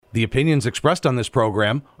The opinions expressed on this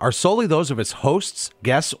program are solely those of its hosts,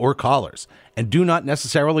 guests, or callers, and do not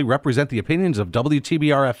necessarily represent the opinions of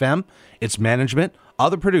WTBR-FM, its management,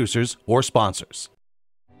 other producers, or sponsors.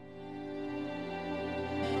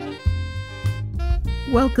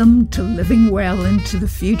 Welcome to Living Well into the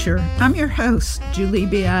Future. I'm your host, Julie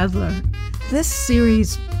B Adler. This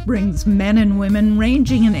series brings men and women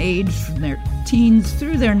ranging in age from their teens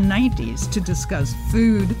through their 90s to discuss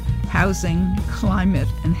food, housing, climate,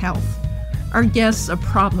 and health. Our guests are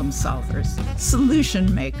problem solvers,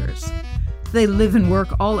 solution makers. They live and work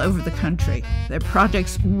all over the country. Their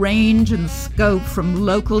projects range in scope from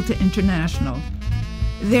local to international.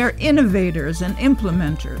 They're innovators and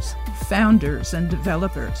implementers, founders and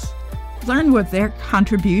developers. Learn what their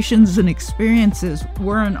contributions and experiences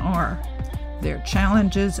were and are, their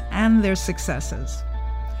challenges and their successes.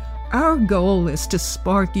 Our goal is to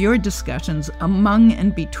spark your discussions among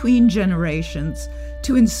and between generations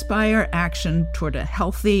to inspire action toward a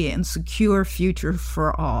healthy and secure future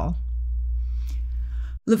for all.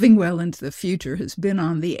 Living Well into the Future has been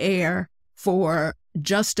on the air for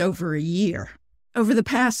just over a year. Over the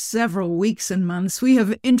past several weeks and months, we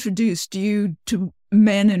have introduced you to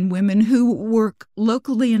men and women who work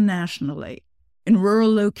locally and nationally, in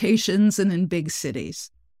rural locations and in big cities.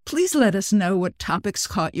 Please let us know what topics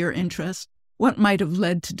caught your interest, what might have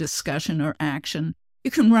led to discussion or action. You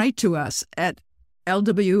can write to us at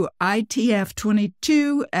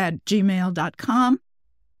lwitf22@gmail.com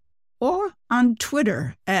or on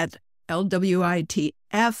Twitter at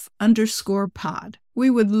LWITF_pod. We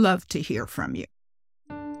would love to hear from you.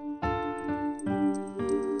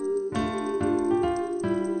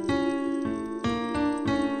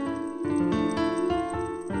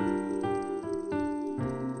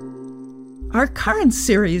 Our current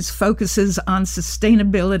series focuses on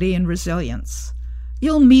sustainability and resilience.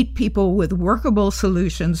 You'll meet people with workable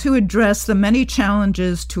solutions who address the many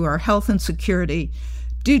challenges to our health and security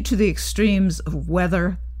due to the extremes of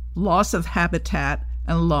weather, loss of habitat,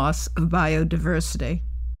 and loss of biodiversity.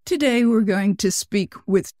 Today, we're going to speak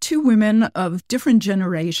with two women of different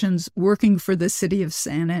generations working for the city of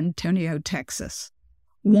San Antonio, Texas.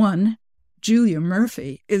 One, Julia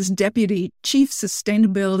Murphy, is Deputy Chief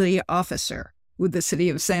Sustainability Officer with the City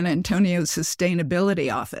of San Antonio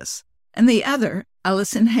Sustainability Office, and the other,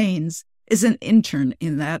 Alyson Haynes, is an intern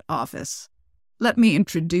in that office. Let me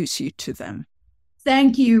introduce you to them.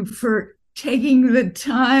 Thank you for taking the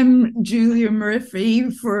time, Julia Murphy,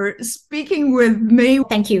 for speaking with me.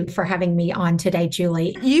 Thank you for having me on today,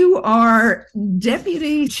 Julie. You are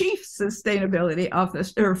Deputy Chief Sustainability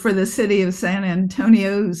Officer for the City of San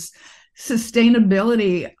Antonio's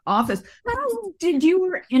Sustainability Office. How did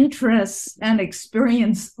your interests and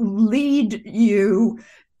experience lead you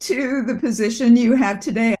to the position you have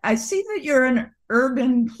today? I see that you're an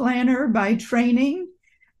urban planner by training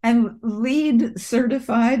and LEED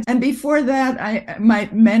certified. And before that, I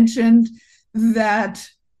might mention that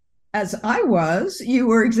as I was, you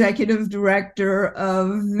were executive director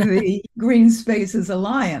of the Green Spaces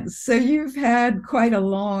Alliance. So you've had quite a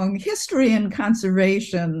long history in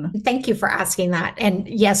conservation. Thank you for asking that. And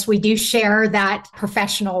yes, we do share that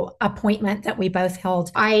professional appointment that we both held.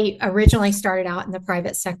 I originally started out in the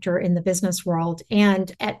private sector in the business world. And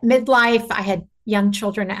at midlife, I had young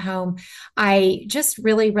children at home. I just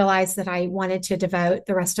really realized that I wanted to devote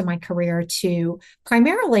the rest of my career to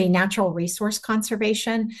primarily natural resource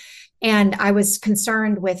conservation. And I was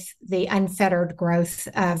concerned with the unfettered growth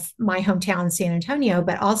of my hometown, San Antonio,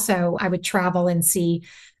 but also I would travel and see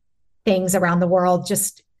things around the world,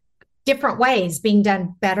 just different ways being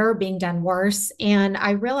done better, being done worse. And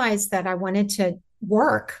I realized that I wanted to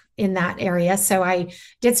work in that area. So I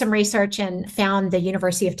did some research and found the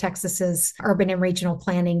University of Texas's Urban and Regional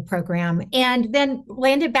Planning program, and then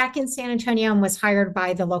landed back in San Antonio and was hired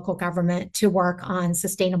by the local government to work on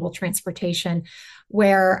sustainable transportation,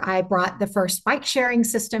 where I brought the first bike sharing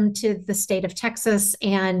system to the state of Texas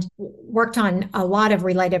and worked on a lot of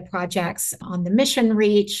related projects on the mission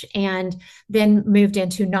reach, and then moved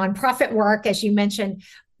into nonprofit work, as you mentioned,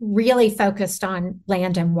 really focused on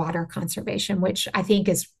land and water conservation, which I think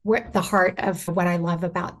is the heart of what I love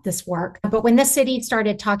about this work. But when the city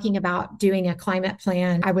started talking about doing a climate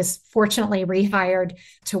plan, I was fortunately rehired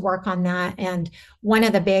to work on that. And one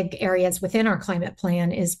of the big areas within our climate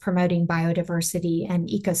plan is promoting biodiversity and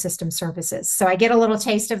ecosystem services. So I get a little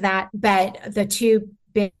taste of that, but the two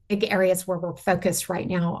big areas where we're focused right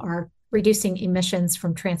now are reducing emissions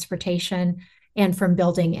from transportation and from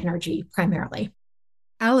building energy primarily.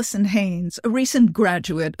 Alyson Haynes, a recent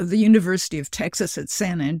graduate of the University of Texas at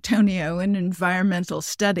San Antonio in environmental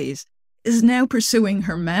studies, is now pursuing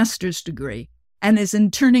her master's degree. and is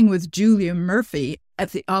interning with Julia Murphy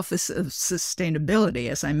at the Office of Sustainability,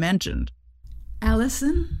 as I mentioned.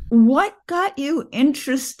 Alyson, what got you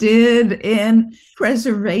interested in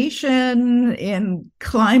preservation, in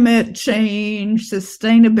climate change,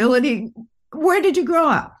 sustainability? Where did you grow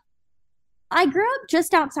up? I grew up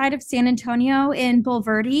just outside of San Antonio in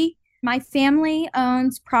Bulverde. My family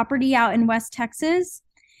owns property out in West Texas,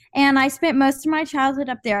 and I spent most of my childhood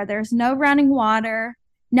up there. There's no running water,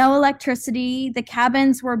 no electricity. The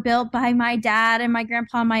cabins were built by my dad and my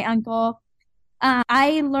grandpa and my uncle.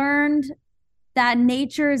 I learned that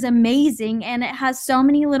nature is amazing, and it has so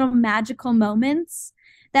many little magical moments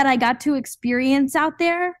that I got to experience out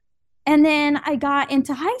there. And then I got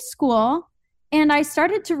into high school, and I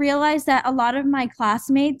started to realize that a lot of my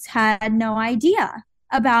classmates had no idea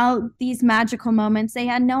about these magical moments. They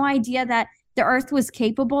had no idea that the earth was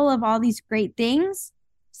capable of all these great things.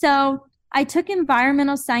 So I took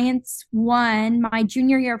Environmental Science 1 my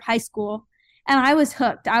junior year of high school, and I was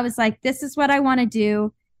hooked. I was like, this is what I want to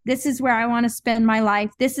do. This is where I want to spend my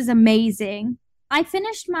life. This is amazing. I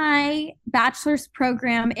finished my bachelor's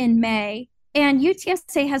program in May, and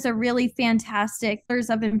UTSA has a really fantastic Bachelor's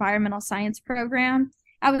of Environmental Science program.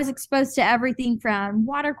 I was exposed to everything from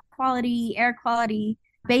water quality, air quality,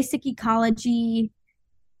 basic ecology,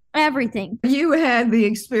 everything. You had the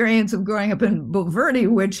experience of growing up in Bulverde,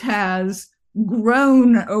 which has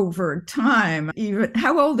grown over time.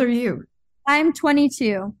 How old are you? I'm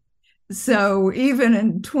 22. So even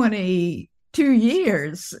in 22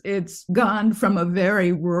 years, it's gone from a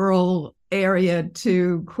very rural area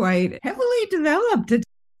to quite heavily developed.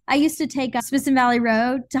 I used to take Smithson Valley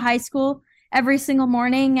Road to high school every single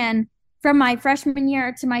morning. And from my freshman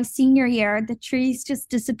year to my senior year, the trees just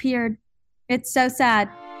disappeared. It's so sad.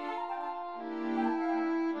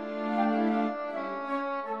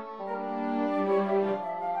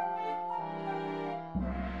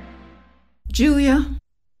 Julia,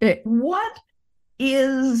 what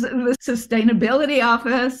is the Sustainability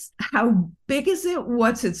Office? How big is it?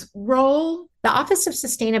 What's its role? The Office of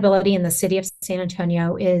Sustainability in the City of San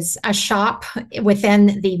Antonio is a shop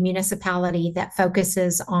within the municipality that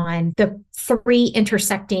focuses on the three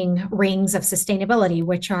intersecting rings of sustainability,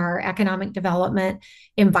 which are economic development,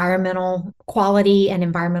 environmental quality and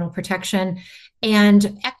environmental protection,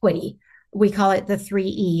 and equity. We call it the 3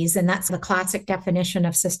 E's, and that's the classic definition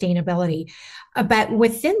of sustainability. But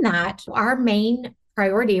within that, our main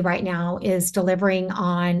priority right now is delivering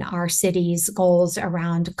on our city's goals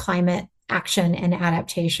around climate action and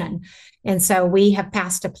adaptation. And so we have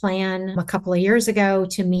passed a plan a couple of years ago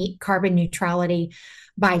to meet carbon neutrality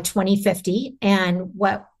by 2050. And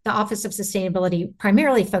what the Office of Sustainability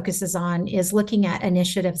primarily focuses on is looking at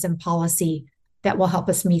initiatives and policy that will help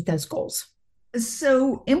us meet those goals.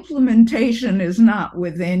 So implementation is not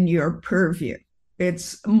within your purview.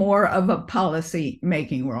 It's more of a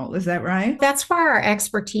policy-making role. Is that right? That's where our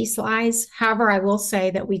expertise lies. However, I will say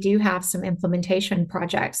that we do have some implementation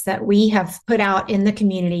projects that we have put out in the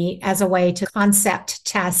community as a way to concept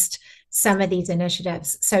test some of these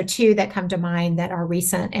initiatives. So 2 that come to mind that are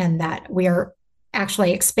recent and that we're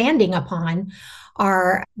actually expanding upon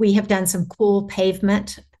are, we have done some cool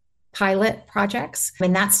pavement pilot projects,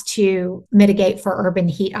 and that's to mitigate for urban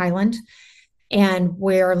heat island. And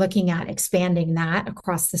we're looking at expanding that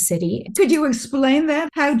across the city. Could you explain that?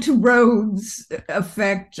 How do roads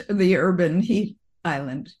affect the urban heat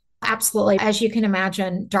island? Absolutely. As you can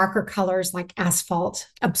imagine, darker colors like asphalt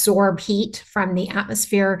absorb heat from the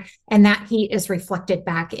atmosphere, and that heat is reflected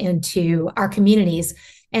back into our communities.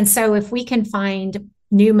 And so if we can find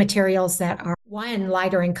new materials that are, one,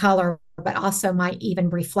 lighter in color, but also might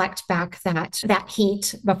even reflect back that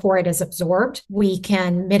heat before it is absorbed, we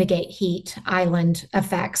can mitigate heat island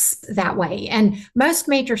effects that way. And most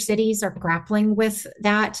major cities are grappling with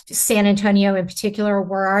that. San Antonio in particular,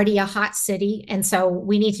 we're already a hot city. And so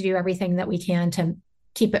we need to do everything that we can to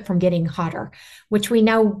keep it from getting hotter, which we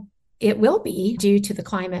know it will be due to the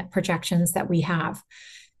climate projections that we have.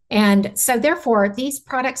 And so therefore, these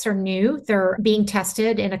products are new. They're being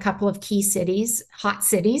tested in a couple of key cities, hot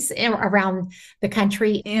cities around the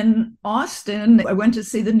country. In Austin, I went to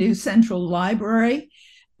see the new Central Library,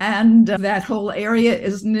 and that whole area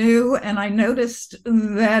is new. And I noticed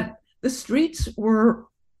that the streets were,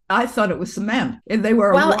 I thought it was cement. They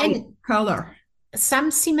were a white color.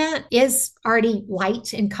 Some cement is already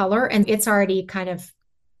light in color, and it's already kind of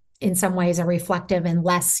in some ways a reflective and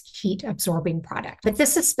less heat absorbing product. But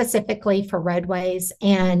this is specifically for roadways.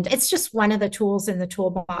 And it's just one of the tools in the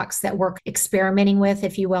toolbox that we're experimenting with,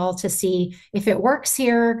 if you will, to see if it works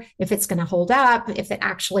here, if it's going to hold up, if it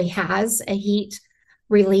actually has a heat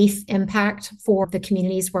relief impact for the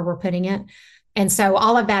communities where we're putting it. And so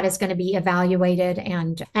all of that is going to be evaluated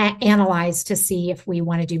and analyzed to see if we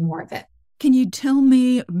want to do more of it. Can you tell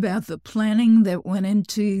me about the planning that went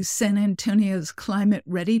into San Antonio's Climate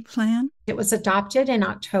Ready Plan? It was adopted in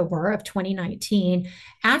October of 2019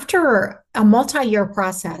 after a multi-year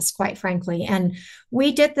process, quite frankly. And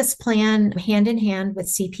we did this plan hand in hand with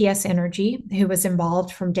CPS Energy, who was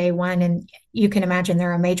involved from day one. And you can imagine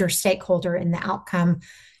they're a major stakeholder in the outcome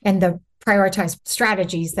and the prioritized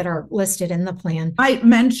strategies that are listed in the plan. I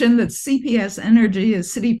mentioned that CPS Energy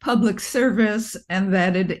is city public service and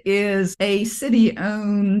that it is a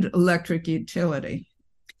city-owned electric utility.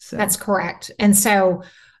 So. That's correct. And so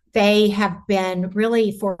they have been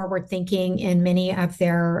really forward-thinking in many of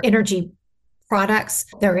their energy products.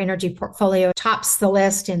 Their energy portfolio tops the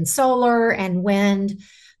list in solar and wind.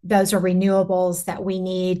 Those are renewables that we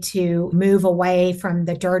need to move away from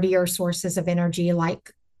the dirtier sources of energy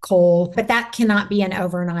like coal, but that cannot be an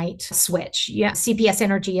overnight switch. Yeah, CPS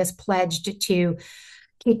Energy is pledged to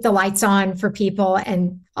keep the lights on for people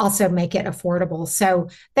and also make it affordable. So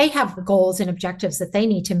they have goals and objectives that they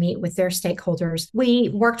need to meet with their stakeholders. We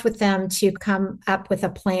worked with them to come up with a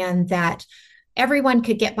plan that everyone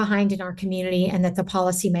could get behind in our community and that the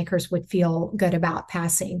policymakers would feel good about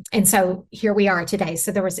passing. And so here we are today.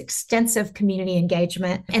 So there was extensive community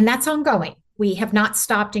engagement, and that's ongoing. We have not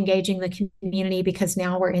stopped engaging the community because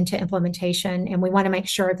now we're into implementation, and we want to make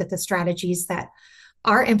sure that the strategies that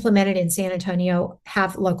are implemented in San Antonio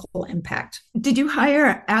have local impact. Did you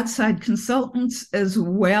hire outside consultants as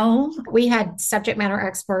well? We had subject matter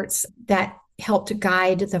experts that helped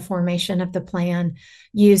guide the formation of the plan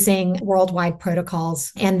using worldwide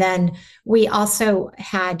protocols. And then we also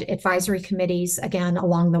had advisory committees, again,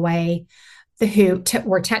 along the way, who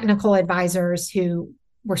were technical advisors who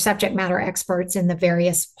were subject matter experts in the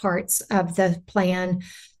various parts of the plan.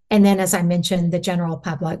 And then, as I mentioned, the general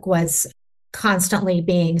public was constantly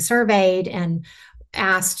being surveyed and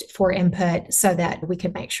asked for input so that we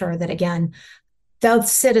could make sure that, again,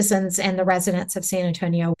 those citizens and the residents of San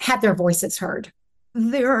Antonio had their voices heard.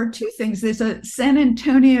 There are two things. There's a San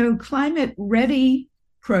Antonio Climate Ready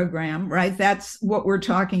program, right? That's what we're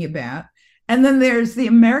talking about. And then there's the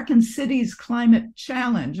American Cities Climate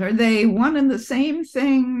Challenge. Are they one and the same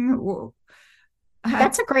thing?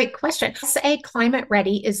 That's a great question. SA Climate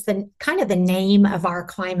Ready is the kind of the name of our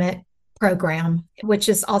climate program, which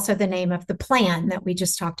is also the name of the plan that we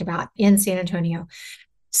just talked about in San Antonio.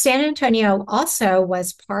 San Antonio also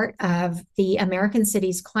was part of the American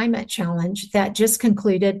Cities Climate Challenge that just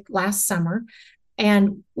concluded last summer.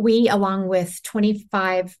 And we, along with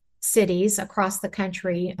 25 cities across the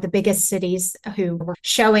country, the biggest cities who were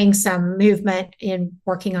showing some movement in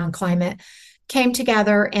working on climate, came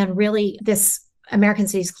together, and really this American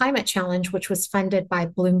Cities Climate Challenge, which was funded by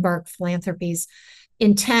Bloomberg Philanthropies,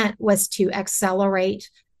 intent was to accelerate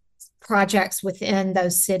projects within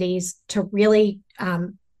those cities to really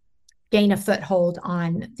gain a foothold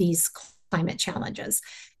on these climate challenges.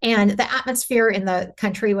 And the atmosphere in the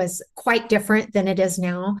country was quite different than it is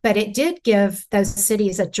now, but it did give those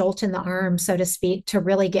cities a jolt in the arm, so to speak, to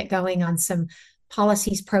really get going on some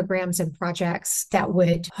policies, programs, and projects that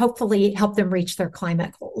would hopefully help them reach their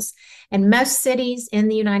climate goals. And most cities in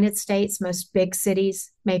the United States, most big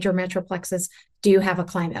cities, major metroplexes, do have a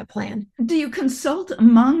climate plan. Do you consult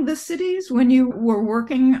among the cities when you were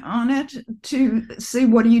working on it to see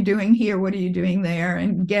what are you doing here, what are you doing there,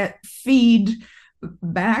 and get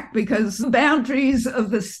feedback? Because the boundaries of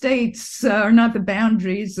the states are not the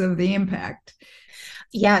boundaries of the impact.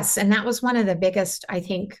 Yes, and that was one of the biggest, I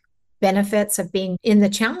think, benefits of being in the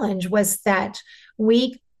challenge, was that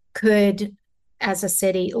we could, as a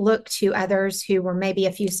city, look to others who were maybe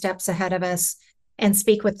a few steps ahead of us and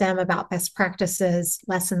speak with them about best practices,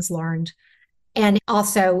 lessons learned. And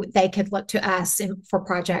also they could look to us for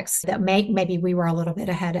projects that maybe we were a little bit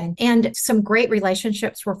ahead in. And some great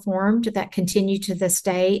relationships were formed that continue to this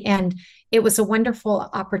day. And it was a wonderful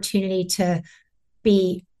opportunity to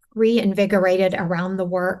be reinvigorated around the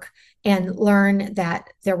work and learn that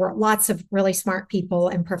there were lots of really smart people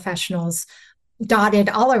and professionals dotted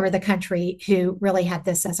all over the country who really had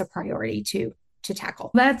this as a priority to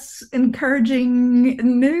tackle. That's encouraging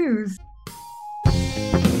news.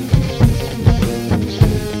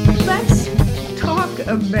 Let's talk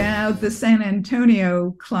about the San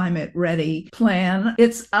Antonio Climate Ready Plan.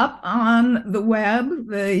 It's up on the web,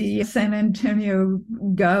 the San Antonio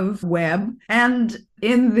Gov web, and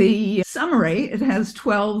in the summary, it has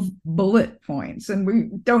 12 bullet points, and we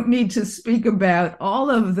don't need to speak about all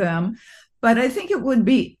of them, but I think it would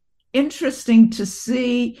be interesting to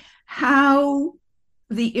see how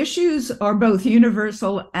the issues are both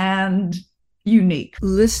universal and unique.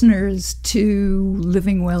 Listeners to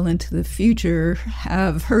Living Well into the Future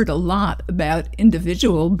have heard a lot about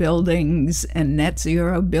individual buildings and net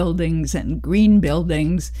zero buildings and green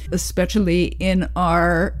buildings, especially in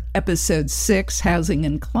our episode 6, Housing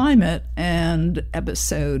and Climate, and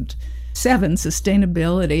episode 7,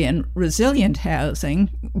 Sustainability and Resilient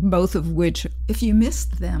Housing, both of which, if you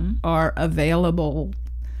missed them, are available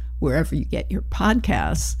wherever you get your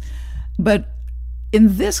podcasts. But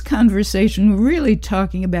in this conversation, we're really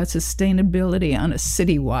talking about sustainability on a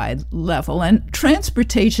citywide level. And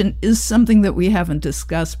transportation is something that we haven't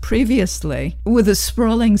discussed previously. With a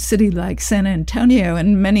sprawling city like San Antonio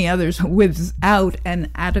and many others without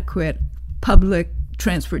an adequate public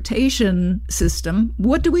transportation system,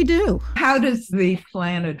 what do we do? How does the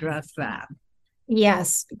plan address that?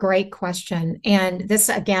 Yes, great question. And this,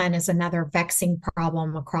 again, is another vexing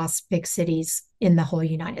problem across big cities in the whole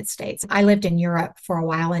United States. I lived in Europe for a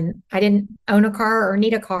while and I didn't own a car or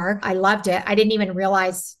need a car. I loved it. I didn't even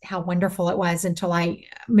realize how wonderful it was until I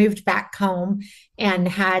moved back home and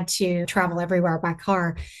had to travel everywhere by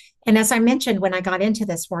car. And as I mentioned, when I got into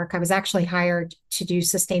this work, I was actually hired to do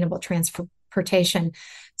sustainable transportation.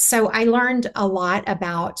 So I learned a lot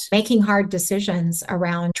about making hard decisions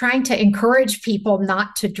around trying to encourage people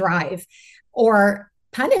not to drive or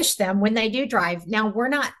punish them when they do drive. Now, we're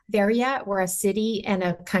not there yet. We're a city and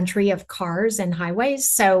a country of cars and highways.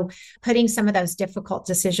 So putting some of those difficult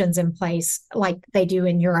decisions in place, like they do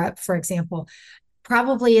in Europe, for example,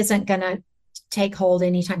 probably isn't going to take hold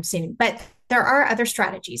anytime soon. But there are other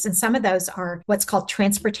strategies, and some of those are what's called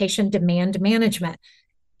transportation demand management.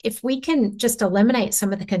 If we can just eliminate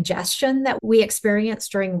some of the congestion that we experience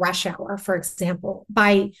during rush hour, for example,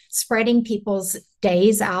 by spreading people's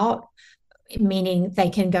days out, meaning they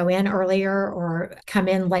can go in earlier or come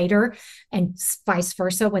in later and vice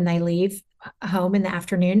versa when they leave home in the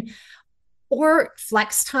afternoon. Or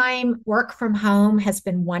flex time, work from home has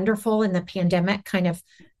been wonderful, and the pandemic kind of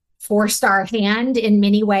forced our hand in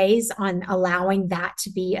many ways on allowing that to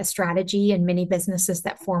be a strategy in many businesses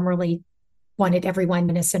that formerly wanted everyone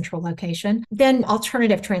in a central location. Then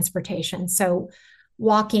alternative transportation. So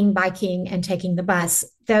walking, biking, and taking the bus.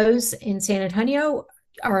 Those in San Antonio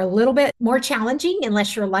are a little bit more challenging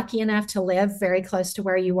unless you're lucky enough to live very close to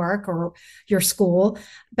where you work or your school.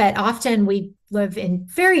 But often we live in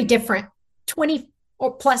very different 20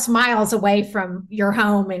 or plus miles away from your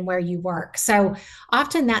home and where you work. So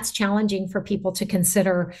often that's challenging for people to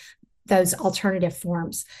consider those alternative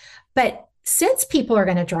forms. But since people are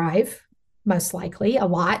going to drive, most likely a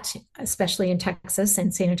lot, especially in Texas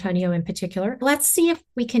and San Antonio in particular, let's see if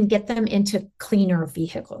we can get them into cleaner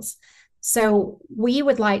vehicles. So we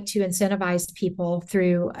would like to incentivize people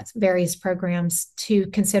through various programs to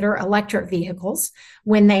consider electric vehicles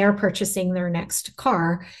when they are purchasing their next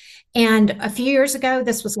car. And a few years ago,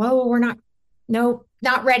 this was, we're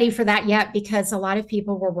not ready for that yet, because a lot of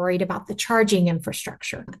people were worried about the charging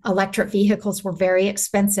infrastructure. Electric vehicles were very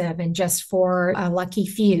expensive, and just for a lucky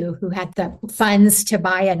few who had the funds to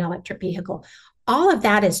buy an electric vehicle. All of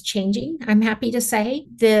that is changing, I'm happy to say.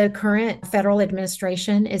 The current federal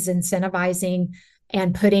administration is incentivizing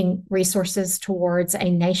and putting resources towards a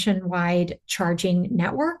nationwide charging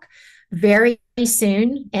network. Very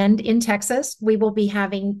soon, and in Texas, we will be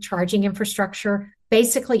having charging infrastructure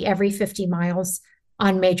basically every 50 miles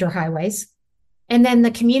on major highways. And then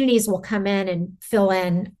the communities will come in and fill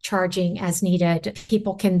in charging as needed.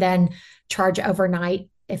 People can then charge overnight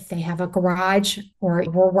if they have a garage, or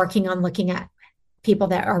we're working on looking at people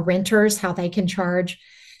that are renters, how they can charge.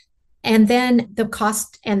 And then the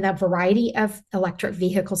cost and the variety of electric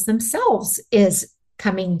vehicles themselves is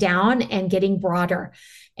coming down and getting broader.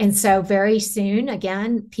 And so very soon,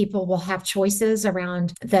 again, people will have choices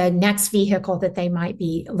around the next vehicle that they might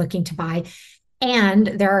be looking to buy. And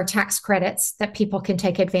there are tax credits that people can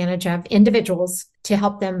take advantage of, individuals, to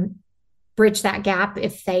help them bridge that gap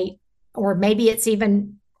if they, or maybe it's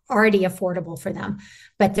even already affordable for them,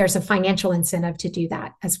 but there's a financial incentive to do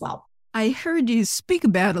that as well. I heard you speak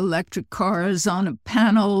about electric cars on a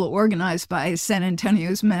panel organized by San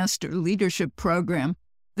Antonio's Master Leadership Program.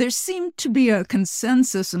 There seemed to be a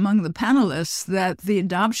consensus among the panelists that the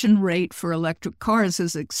adoption rate for electric cars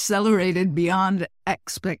has accelerated beyond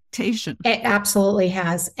expectation. It absolutely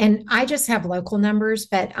has. And I just have local numbers,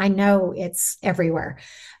 but I know it's everywhere.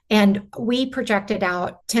 And we projected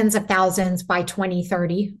out tens of thousands by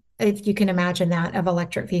 2030, if you can imagine that, of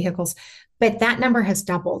electric vehicles. But that number has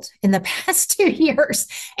doubled in the past 2 years.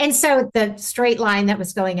 And so the straight line that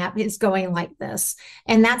was going up is going like this.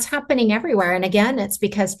 And that's happening everywhere. And again, it's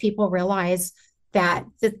because people realize that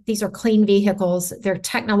these are clean vehicles. They're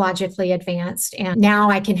technologically advanced. And now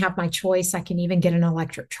I can have my choice. I can even get an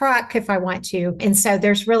electric truck if I want to. And so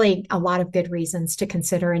there's really a lot of good reasons to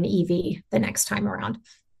consider an EV the next time around.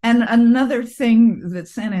 And another thing that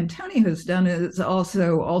San Antonio has done is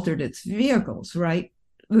also altered its vehicles, right?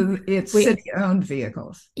 It's city-owned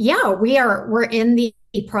vehicles. Yeah, we're in the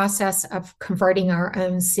process of converting our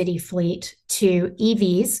own city fleet to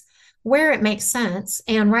EVs where it makes sense.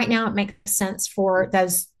 And right now it makes sense for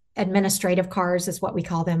those administrative cars is what we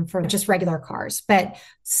call them, for just regular cars. But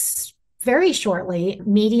very shortly,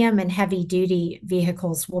 medium and heavy duty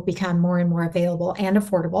vehicles will become more and more available and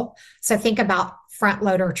affordable. So think about front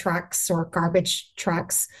loader trucks or garbage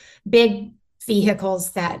trucks, big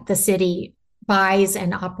vehicles that the city buys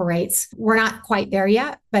and operates. We're not quite there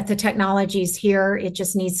yet, but the technology's here. It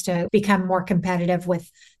just needs to become more competitive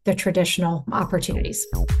with the traditional opportunities.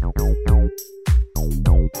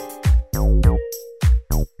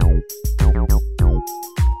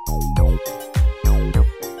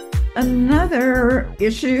 Another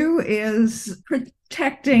issue is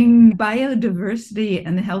protecting biodiversity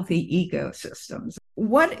and healthy ecosystems.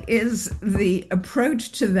 What is the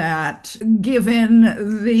approach to that,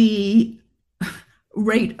 given the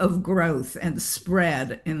rate of growth and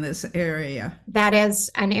spread in this area? That is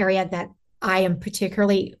an area that I am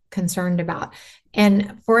particularly concerned about,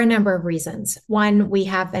 and for a number of reasons. One, we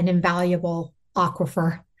have an invaluable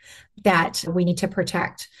aquifer that we need to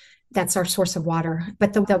protect. That's our source of water.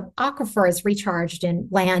 But the aquifer is recharged in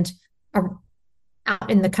land out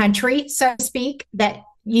in the country, so to speak, that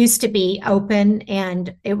used to be open,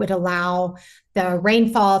 and it would allow the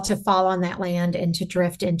rainfall to fall on that land and to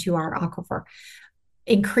drift into our aquifer.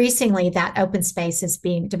 Increasingly, that open space is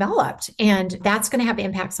being developed, and that's going to have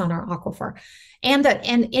impacts on our aquifer and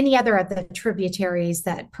any other of the tributaries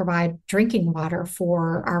that provide drinking water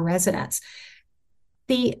for our residents.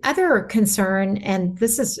 The other concern, and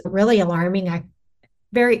this is really alarming, I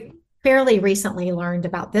fairly recently learned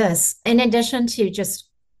about this, in addition to just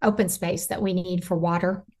open space that we need for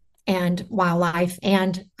water and wildlife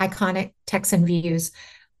and iconic Texan views,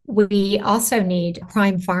 we also need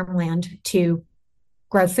prime farmland to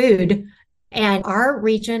grow food. And our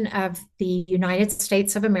region of the United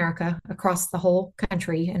States of America, across the whole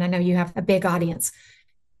country, and I know you have a big audience,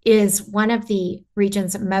 is one of the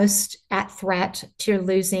regions most at threat to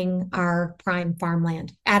losing our prime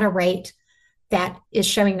farmland at a rate that is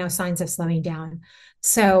showing no signs of slowing down.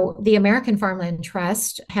 So the American Farmland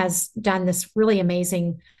Trust has done this really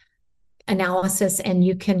amazing analysis, and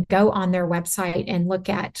you can go on their website and look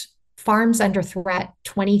at Farms Under Threat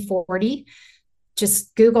 2040.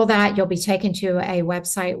 Just Google that. You'll be taken to a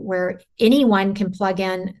website where anyone can plug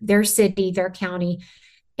in their city, their county,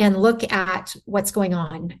 and look at what's going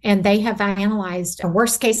on. And they have analyzed a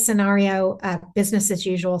worst case scenario, a business as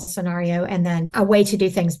usual scenario, and then a way to do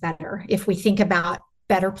things better. If we think about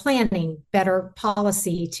better planning, better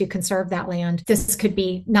policy to conserve that land, this could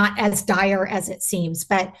be not as dire as it seems.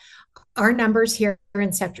 But our numbers here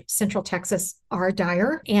in Central Texas are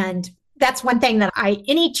dire. And that's one thing that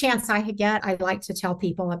any chance I get, I like to tell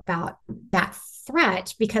people about that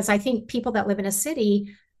threat, because I think people that live in a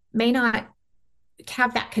city may not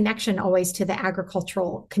have that connection always to the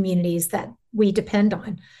agricultural communities that we depend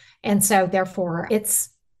on. And so therefore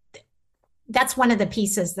that's one of the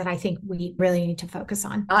pieces that I think we really need to focus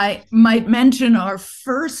on. I might mention our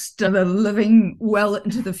first the Living Well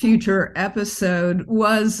into the Future episode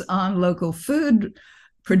was on local food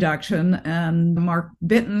production, and Mark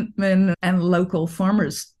Bittman and local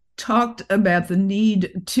farmers talked about the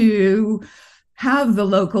need to have the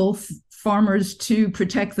local farmers to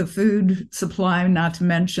protect the food supply, not to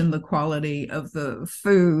mention the quality of the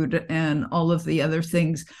food and all of the other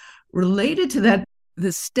things related to that.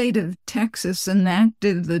 The state of Texas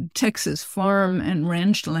enacted the Texas Farm and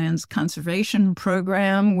Ranch Lands Conservation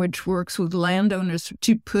Program, which works with landowners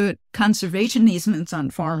to put conservation easements on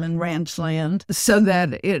farm and ranch land so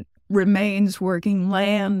that it remains working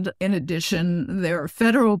land. In addition, there are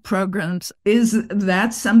federal programs. Is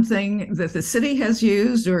that something that the city has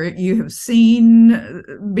used or you have seen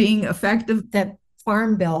being effective? The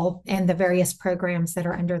Farm Bill and the various programs that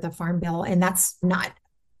are under the Farm Bill, and that's not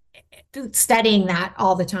studying that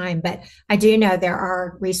all the time, but I do know there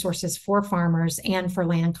are resources for farmers and for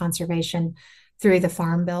land conservation through the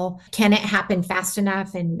Farm Bill. Can it happen fast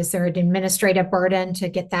enough? And is there an administrative burden to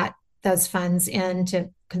get those funds in to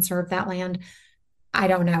conserve that land? I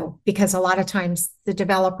don't know, because a lot of times the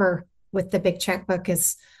developer with the big checkbook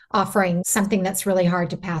is offering something that's really hard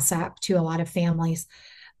to pass up to a lot of families.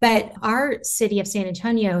 But our city of San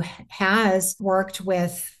Antonio has worked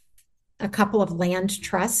with a couple of land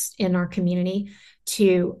trusts in our community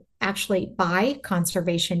to actually buy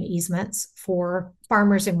conservation easements for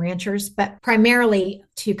farmers and ranchers, but primarily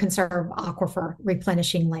to conserve aquifer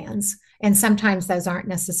replenishing lands. And sometimes those aren't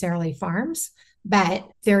necessarily farms, but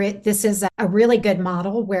this is a really good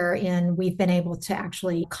model wherein we've been able to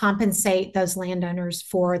actually compensate those landowners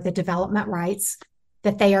for the development rights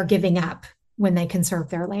that they are giving up when they conserve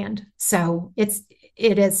their land. So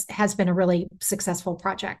it has been a really successful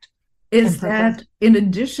project. Is that in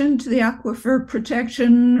addition to the aquifer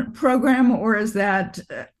protection program, or is that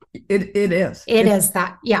it is? It is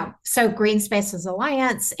that, yeah. So Green Spaces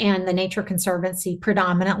Alliance and the Nature Conservancy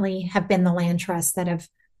predominantly have been the land trusts that have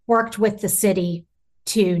worked with the city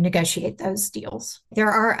to negotiate those deals.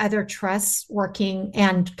 There are other trusts working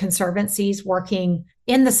and conservancies working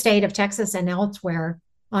in the state of Texas and elsewhere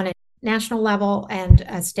on a national level and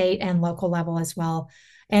a state and local level as well.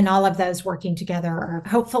 And all of those working together are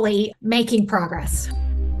hopefully making progress.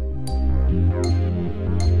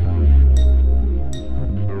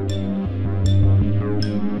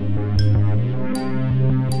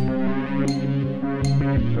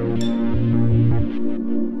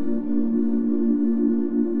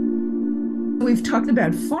 We've talked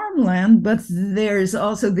about farmland, but there's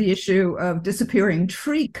also the issue of disappearing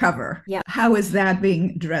tree cover. Yeah. How is that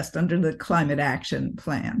being addressed under the Climate Action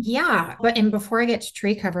Plan? Yeah. And before I get to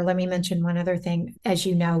tree cover, let me mention one other thing. As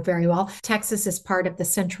you know very well, Texas is part of the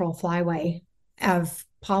central flyway of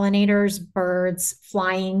pollinators, birds,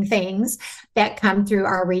 flying things that come through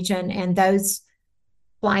our region. And those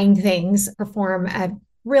flying things perform a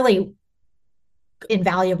really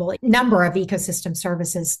invaluable number of ecosystem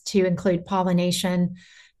services, to include pollination,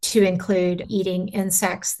 to include eating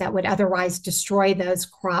insects that would otherwise destroy those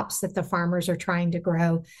crops that the farmers are trying to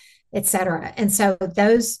grow, et cetera. And so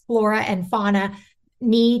those flora and fauna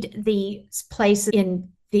need the place in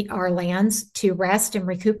our lands to rest and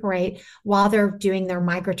recuperate while they're doing their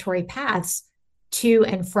migratory paths to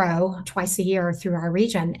and fro twice a year through our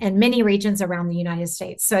region and many regions around the United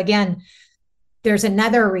States. So again, there's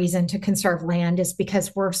another reason to conserve land, is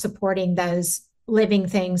because we're supporting those living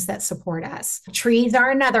things that support us. Trees are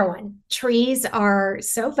another one. Trees are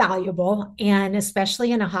so valuable, and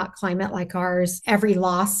especially in a hot climate like ours, every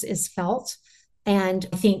loss is felt. And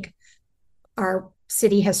I think our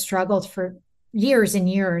city has struggled for years and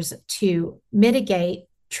years to mitigate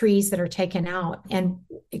trees that are taken out and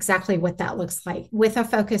exactly what that looks like. With a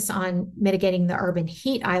focus on mitigating the urban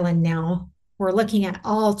heat island now, we're looking at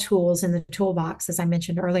all tools in the toolbox, as I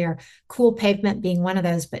mentioned earlier, cool pavement being one of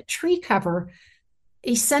those, but tree cover,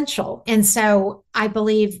 essential. And so I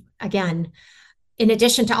believe, again, in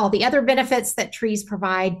addition to all the other benefits that trees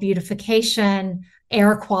provide, beautification,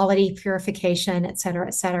 air quality, purification, et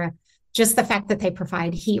cetera, just the fact that they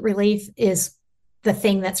provide heat relief is the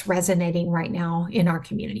thing that's resonating right now in our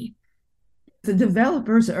community. The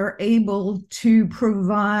developers are able to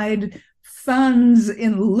provide funds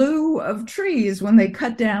in lieu of trees when they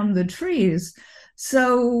cut down the trees.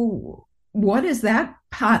 So what is that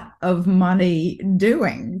pot of money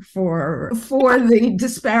doing for the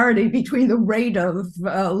disparity between the rate of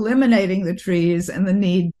eliminating the trees and the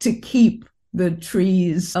need to keep the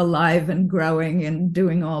trees alive and growing and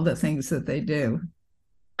doing all the things that they do?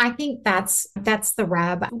 I think that's the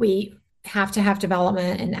rub. We have to have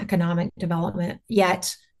development and economic development,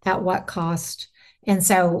 yet at what cost? And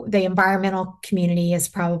so the environmental community is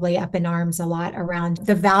probably up in arms a lot around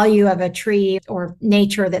the value of a tree or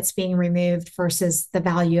nature that's being removed versus the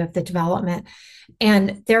value of the development.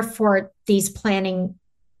 And therefore, these planning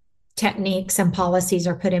techniques and policies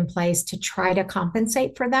are put in place to try to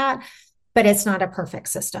compensate for that. But it's not a perfect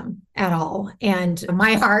system at all. And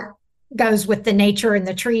my heart goes with the nature and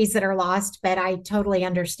the trees that are lost, but I totally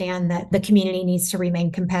understand that the community needs to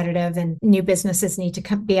remain competitive and new businesses need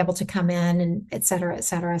to be able to come in, and et cetera, et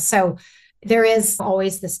cetera. So there is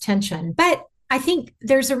always this tension, but I think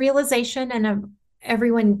there's a realization, and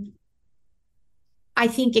everyone, I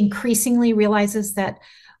think, increasingly realizes that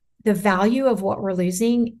the value of what we're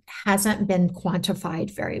losing hasn't been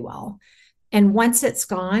quantified very well. And once it's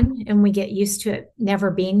gone and we get used to it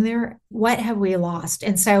never being there, what have we lost?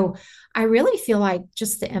 And so I really feel like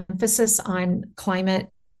just the emphasis on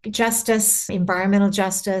climate justice, environmental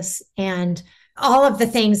justice, and all of the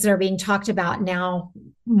things that are being talked about now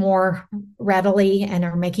more readily and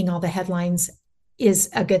are making all the headlines is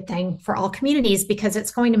a good thing for all communities, because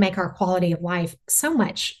it's going to make our quality of life so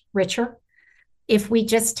much richer if we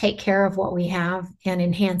just take care of what we have and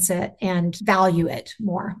enhance it and value it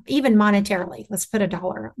more, even monetarily. Let's put a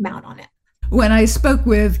dollar amount on it. When I spoke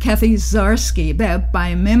with Kathy Zarsky about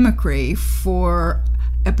biomimicry for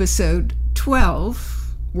episode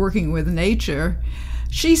 12, working with nature,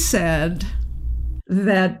 she said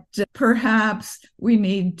that perhaps we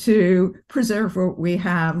need to preserve what we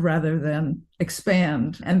have rather than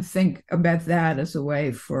expand, and think about that as a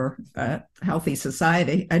way for a healthy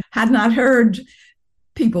society. I had not heard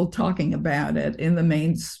people talking about it in the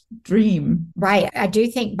mainstream. Right. I do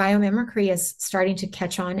think biomimicry is starting to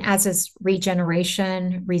catch on, as is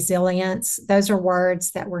regeneration, resilience. Those are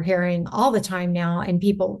words that we're hearing all the time now, and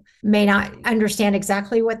people may not understand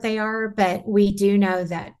exactly what they are, but we do know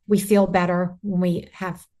that we feel better when we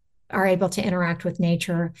are able to interact with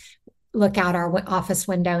nature, look out our office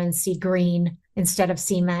window and see green instead of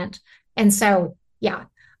cement. And so, yeah,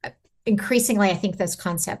 increasingly, I think those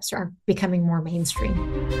concepts are becoming more mainstream.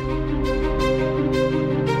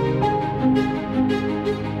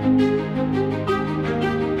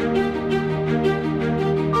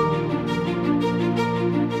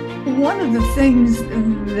 One of the things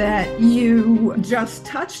that you just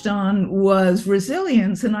touched on was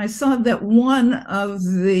resilience. And I saw that one of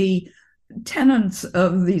the tenets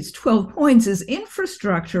of these 12 points is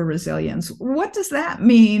infrastructure resilience. What does that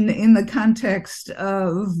mean in the context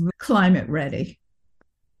of climate ready?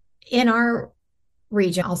 In our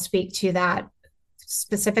region, I'll speak to that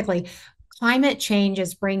specifically. Climate change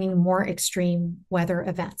is bringing more extreme weather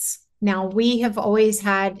events. Now, we have always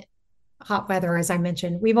had hot weather, as I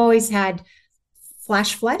mentioned. We've always had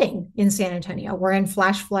flash flooding in San Antonio. We're in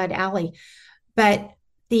Flash Flood Alley. But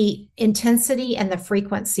the intensity and the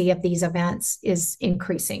frequency of these events is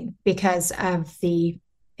increasing because of the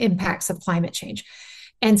impacts of climate change.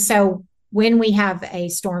 And so when we have a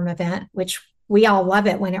storm event, which we all love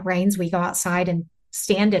it when it rains, we go outside and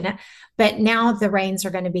stand in it. But now the rains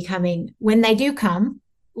are going to be coming, when they do come,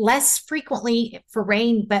 less frequently for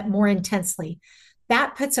rain, but more intensely.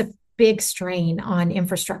 That puts a big strain on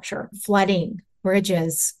infrastructure, flooding,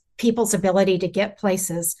 bridges, people's ability to get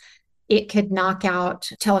places. It could knock out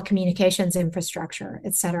telecommunications infrastructure,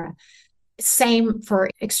 et cetera. Same for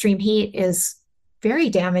extreme heat is very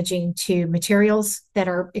damaging to materials that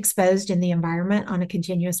are exposed in the environment on a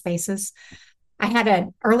continuous basis. I had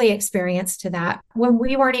an early experience to that when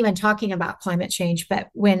we weren't even talking about climate change, but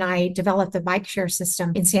when I developed the bike share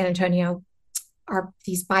system in San Antonio, are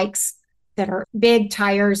these bikes that are big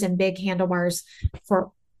tires and big handlebars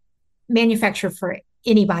manufactured for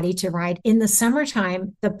anybody to ride. In the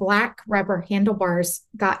summertime, the black rubber handlebars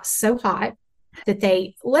got so hot that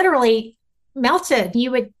they literally melted. You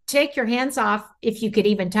would take your hands off if you could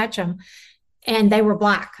even touch them, and they were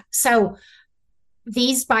black. So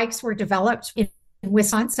these bikes were developed in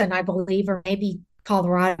Wisconsin, I believe, or maybe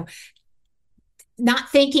Colorado, not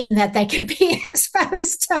thinking that they could be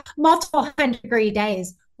exposed to multiple 100-degree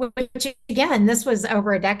days, which again, this was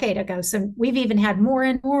over a decade ago. So we've even had more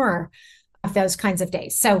and more of those kinds of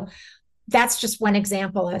days. So that's just one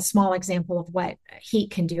example, a small example of what heat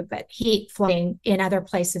can do. But heat flooding in other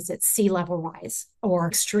places, it's sea level rise or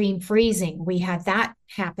extreme freezing. We had that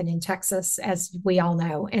happen in Texas, as we all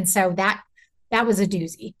know. And so that was a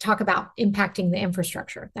doozy. Talk about impacting the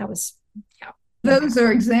infrastructure. That was, yeah. Those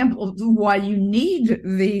are examples of why you need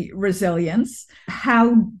the resilience.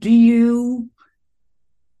 How do you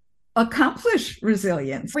accomplish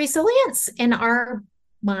resilience? Resilience in our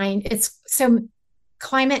mind,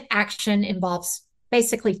 climate action involves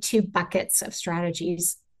basically two buckets of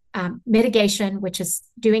strategies. Mitigation, which is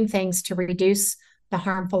doing things to reduce the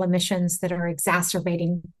harmful emissions that are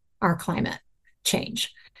exacerbating our climate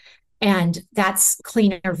change. And that's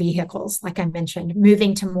cleaner vehicles, like I mentioned,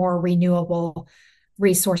 moving to more renewable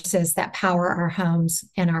resources that power our homes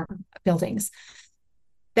and our buildings.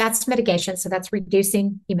 That's mitigation. So that's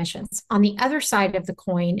reducing emissions. On the other side of the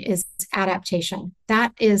coin is adaptation.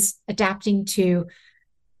 That is adapting to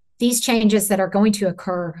these changes that are going to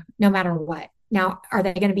occur no matter what. Now, are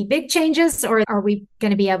they going to be big changes, or are we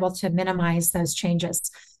going to be able to minimize those changes?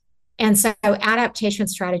 And so adaptation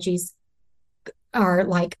strategies are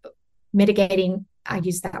like mitigating, I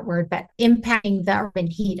use that word, but impacting the urban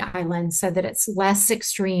heat island so that it's less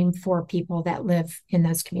extreme for people that live in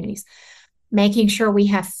those communities. Making sure we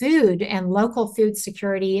have food and local food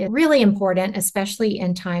security is really important, especially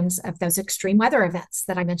in times of those extreme weather events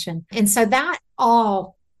that I mentioned. And so that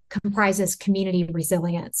all comprises community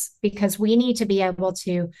resilience, because we need to be able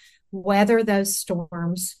to weather those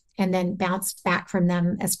storms and then bounce back from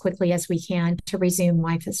them as quickly as we can to resume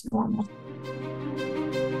life as normal.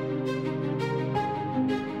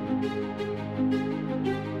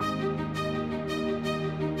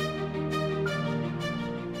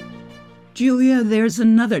 Julia, there's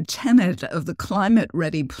another tenet of the Climate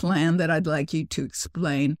Ready Plan that I'd like you to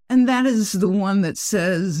explain, and that is the one that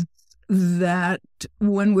says that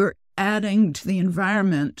when we're adding to the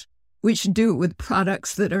environment, we should do it with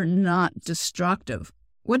products that are not destructive.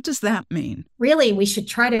 What does that mean? Really, we should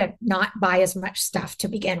try to not buy as much stuff to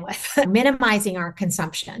begin with, minimizing our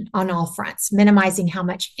consumption on all fronts, minimizing how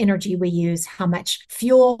much energy we use, how much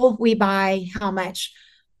fuel we buy, how much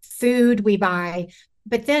food we buy.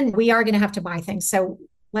 But then we are going to have to buy things. So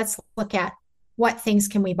let's look at what things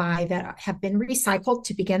can we buy that have been recycled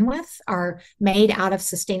to begin with, are made out of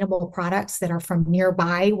sustainable products that are from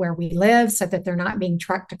nearby where we live so that they're not being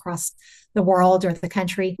trucked across the world or the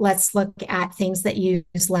country. Let's look at things that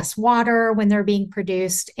use less water when they're being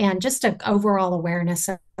produced, and just an overall awareness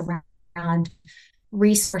around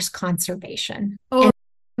resource conservation.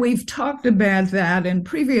 We've talked about that in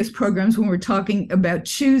previous programs when we're talking about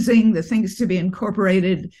choosing the things to be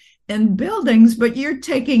incorporated in buildings, but you're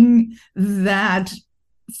taking that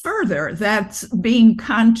further. That's being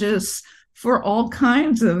conscious for all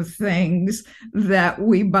kinds of things that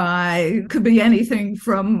we buy. Could be anything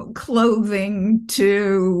from clothing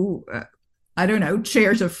to,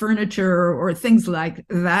 chairs or furniture or things like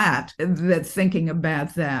that, thinking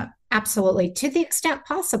about that. Absolutely, to the extent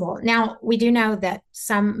possible. Now, we do know that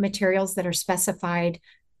some materials that are specified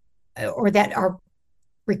or that are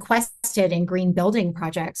requested in green building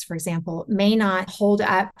projects, for example, may not hold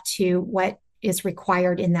up to what is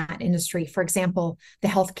required in that industry. For example, the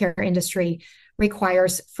healthcare industry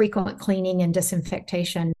requires frequent cleaning and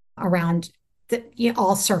disinfectation around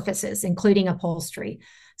all surfaces, including upholstery.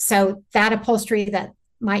 So that upholstery that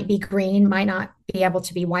might be green might not be able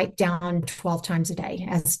to be wiped down 12 times a day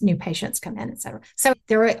as new patients come in, et cetera. So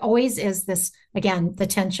there always is this, again, the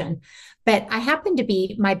tension. But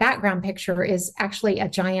my background picture is actually a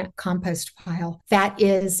giant compost pile that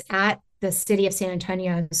is at the city of San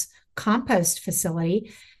Antonio's compost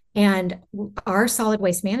facility. And our solid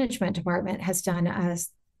waste management department has done a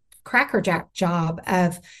crackerjack job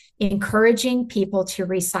of encouraging people to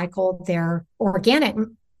recycle their organic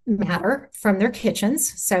matter from their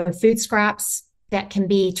kitchens. So food scraps that can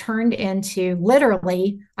be turned into,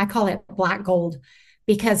 literally, I call it black gold,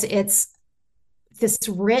 because it's this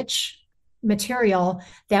rich material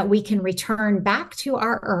that we can return back to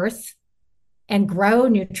our earth and grow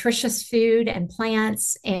nutritious food and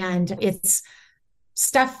plants. And it's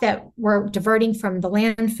stuff that we're diverting from the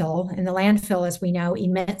landfill. And the landfill, as we know,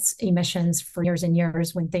 emits emissions for years and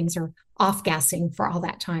years when things are off-gassing for all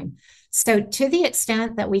that time. So to the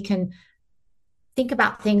extent that we can think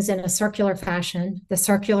about things in a circular fashion, the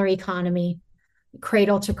circular economy,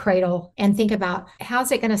 cradle to cradle, and think about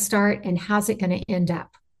how's it going to start and how's it going to end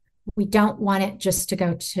up. We don't want it just to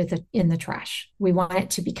go in the trash. We want it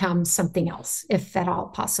to become something else, if at all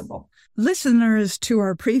possible. Listeners to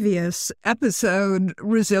our previous episode,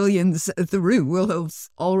 Resilience at the Root, will have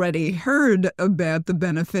already heard about the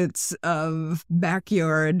benefits of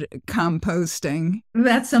backyard composting.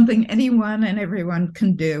 That's something anyone and everyone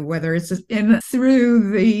can do, whether it's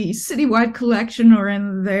through the citywide collection or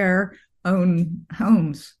in their own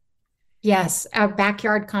homes. Yes, our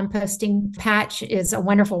backyard composting patch is a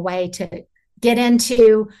wonderful way to get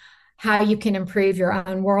into how you can improve your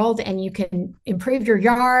own world, and you can improve your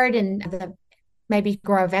yard and maybe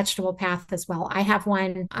grow a vegetable path as well. I have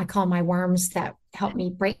one I call my worms that help me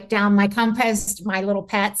break down my compost, my little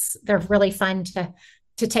pets. They're really fun to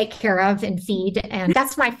take care of and feed. And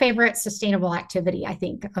that's my favorite sustainable activity, I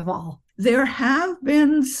think, of all. There have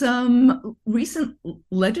been some recent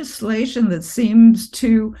legislation that seems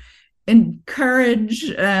to encourage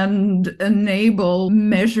and enable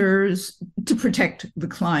measures to protect the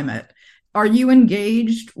climate. Are you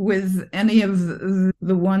engaged with any of the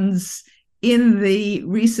ones in the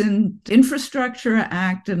recent Infrastructure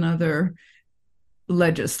Act and other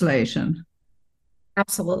legislation?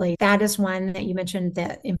 Absolutely. That is one that you mentioned.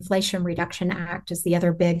 The Inflation Reduction Act is the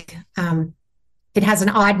other big it has an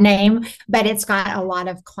odd name, but it's got a lot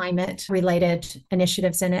of climate-related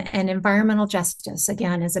initiatives in it. And environmental justice,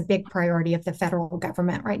 again, is a big priority of the federal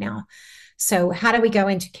government right now. So how do we go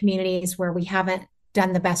into communities where we haven't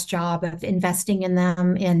done the best job of investing in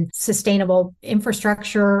them in sustainable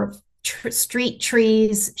infrastructure, street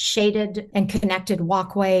trees, shaded and connected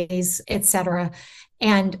walkways, et cetera?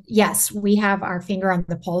 And yes, we have our finger on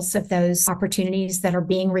the pulse of those opportunities that are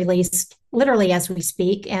being released literally as we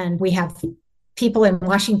speak. And we have people in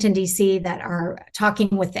Washington, D.C. that are talking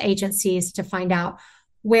with the agencies to find out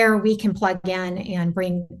where we can plug in and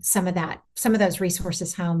bring some of those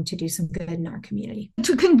resources home to do some good in our community.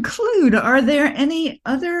 To conclude, are there any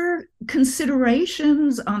other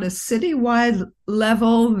considerations on a citywide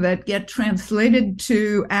level that get translated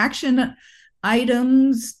to action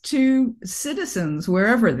items to citizens,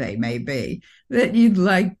 wherever they may be, that you'd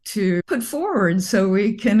like to put forward so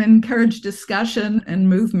we can encourage discussion and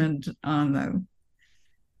movement on them?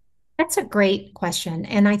 That's a great question.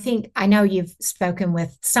 And I know you've spoken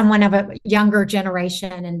with someone of a younger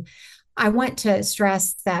generation, and I want to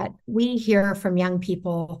stress that we hear from young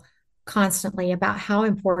people constantly about how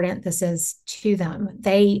important this is to them.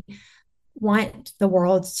 They want the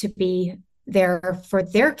world to be there for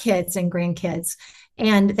their kids and grandkids,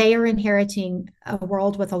 and they are inheriting a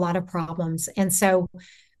world with a lot of problems. And so,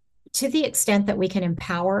 to the extent that we can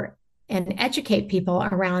empower and educate people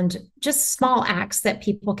around just small acts that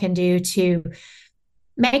people can do to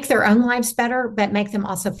make their own lives better, but make them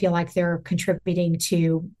also feel like they're contributing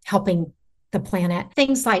to helping the planet.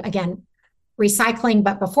 Things like, again, recycling.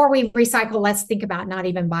 But before we recycle, let's think about not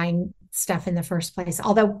even buying stuff in the first place,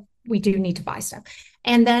 although we do need to buy stuff.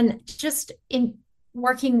 And then just in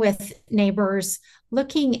working with neighbors,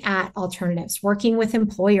 looking at alternatives, working with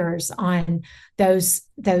employers on those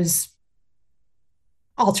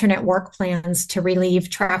alternate work plans to relieve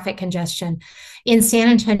traffic congestion. In San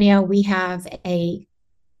Antonio, we have a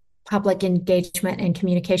public engagement and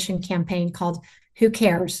communication campaign called Who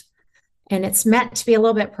Cares? And it's meant to be a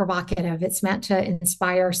little bit provocative. It's meant to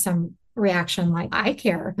inspire some reaction like, I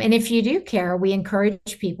care. And if you do care, we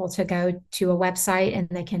encourage people to go to a website and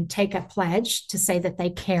they can take a pledge to say that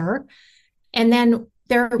they care. And then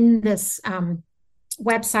there's this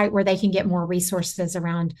website where they can get more resources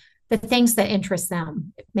around the things that interest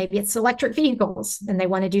them. Maybe it's electric vehicles, and they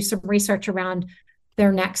want to do some research around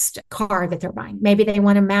their next car that they're buying. Maybe they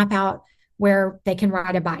want to map out where they can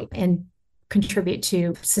ride a bike and contribute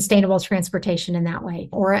to sustainable transportation in that way,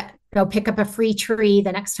 or go pick up a free tree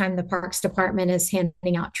the next time the Parks Department is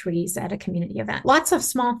handing out trees at a community event. Lots of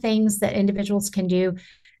small things that individuals can do.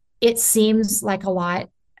 It seems like a lot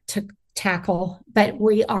to tackle, but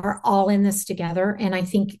we are all in this together. And I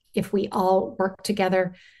think if we all work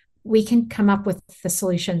together, we can come up with the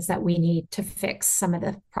solutions that we need to fix some of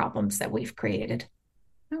the problems that we've created.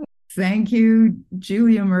 Thank you,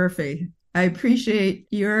 Julia Murphy. I appreciate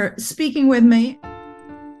your speaking with me.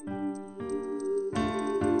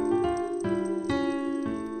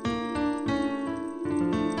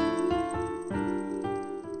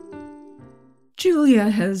 Julia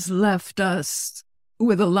has left us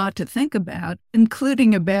with a lot to think about,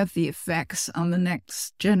 including about the effects on the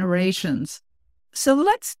next generations. So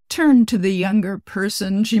let's turn to the younger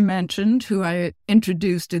person she mentioned, who I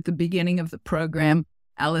introduced at the beginning of the program,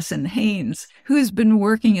 Alyson Haynes, who has been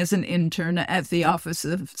working as an intern at the Office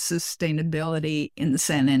of Sustainability in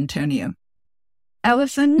San Antonio.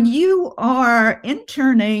 Alyson, you are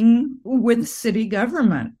interning with city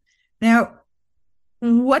government. Now,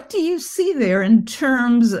 what do you see there in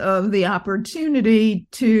terms of the opportunity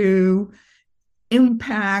to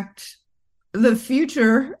impact the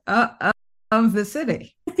future of the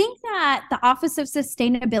city? I think that the Office of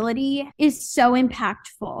Sustainability is so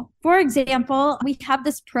impactful. For example, we have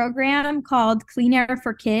this program called Clean Air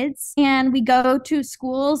for Kids, and we go to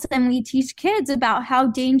schools and we teach kids about how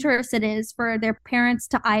dangerous it is for their parents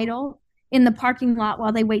to idle in the parking lot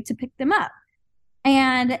while they wait to pick them up.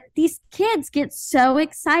 And these kids get so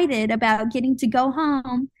excited about getting to go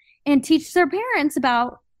home and teach their parents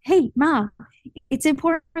about, hey, Mom, it's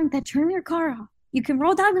important that turn your car off. You can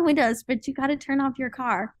roll down the windows, but you got to turn off your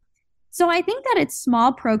car. So I think that it's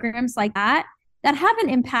small programs like that that have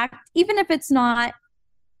an impact, even if it's not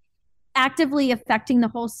actively affecting the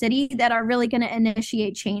whole city, that are really going to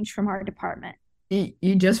initiate change from our department.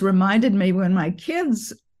 You just reminded me, when my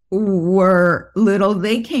kids were little,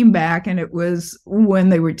 they came back, and it was when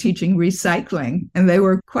they were teaching recycling, and they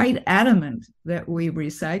were quite adamant that we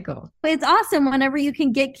recycle. It's awesome whenever you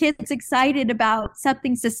can get kids excited about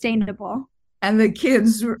something sustainable. And the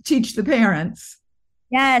kids teach the parents.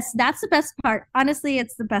 Yes, that's the best part. Honestly,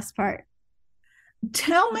 it's the best part.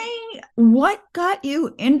 Tell me, what got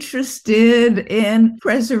you interested in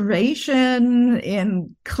preservation,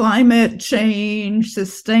 in climate change,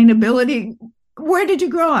 sustainability? Where did you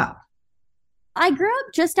grow up? I grew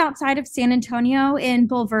up just outside of San Antonio in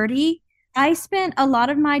Bulverde. I spent a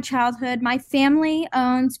lot of my childhood, my family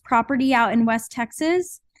owns property out in West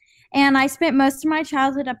Texas, and I spent most of my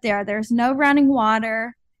childhood up there. There's no running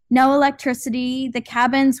water, no electricity. The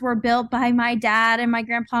cabins were built by my dad and my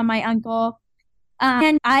grandpa and my uncle.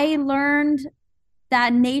 And I learned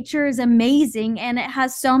that nature is amazing, and it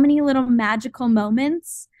has so many little magical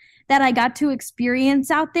moments that I got to experience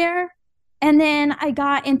out there. And then I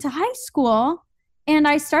got into high school, and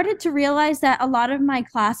I started to realize that a lot of my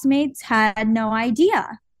classmates had no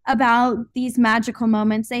idea about these magical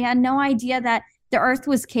moments. They had no idea that the earth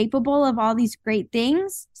was capable of all these great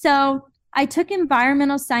things. So I took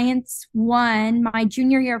environmental science 1 my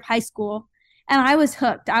junior year of high school, and I was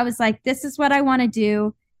hooked. I was like, this is what I want to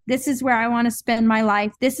do. This is where I want to spend my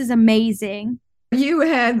life. This is amazing. You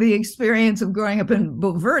had the experience of growing up in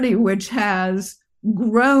Bulverde, which has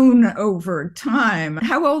grown over time.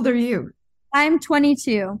 How old are you? I'm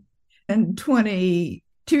 22. In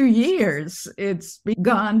 22 years, it's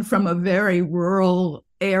gone from a very rural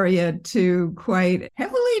area to quite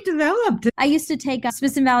heavily developed. I used to take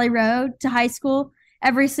Smithson Valley Road to high school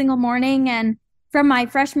every single morning. And from my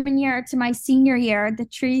freshman year to my senior year, the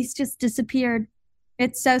trees just disappeared.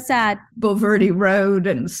 It's so sad. Bulverde Road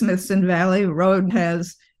and Smithson Valley Road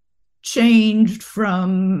has changed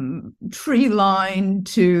from tree line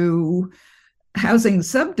to housing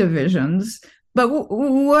subdivisions. But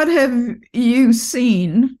what have you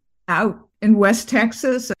seen out in West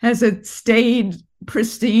Texas? Has it stayed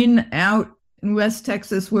pristine out in West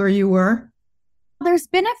Texas where you were? There's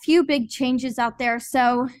been a few big changes out there.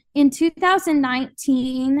 So in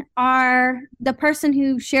 2019, the person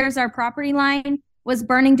who shares our property line was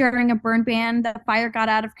burning during a burn ban. The fire got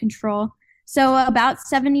out of control. So about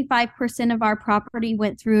 75% of our property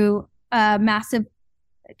went through a massive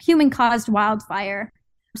human-caused wildfire.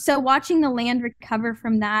 So watching the land recover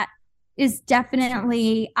from that is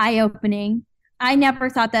definitely eye-opening. I never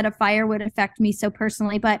thought that a fire would affect me so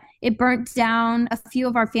personally, but it burnt down a few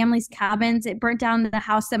of our family's cabins. It burnt down the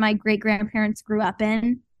house that my great-grandparents grew up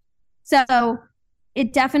in. So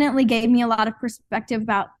it definitely gave me a lot of perspective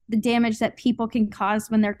about the damage that people can cause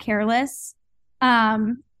when they're careless.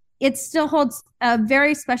 It still holds a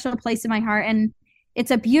very special place in my heart, and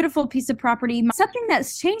it's a beautiful piece of property. Something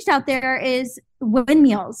that's changed out there is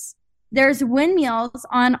windmills. There's windmills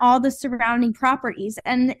on all the surrounding properties,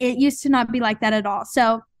 and it used to not be like that at all.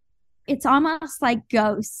 So it's almost like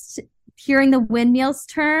ghosts. Hearing the windmills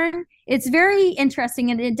turn, it's very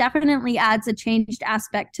interesting, and it definitely adds a changed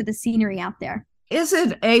aspect to the scenery out there. Is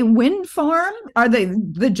it a wind farm? Are they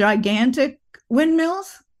the gigantic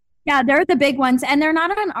windmills? Yeah, they're the big ones, and they're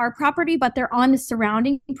not on our property, but they're on the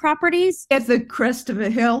surrounding properties. At the crest of a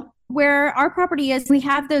hill? Where our property is, we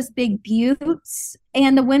have those big buttes,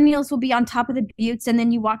 and the windmills will be on top of the buttes, and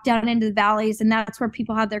then you walk down into the valleys, and that's where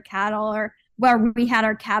people have their cattle, or where we had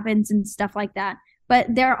our cabins and stuff like that.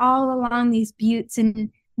 But they're all along these buttes,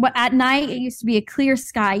 and at night it used to be a clear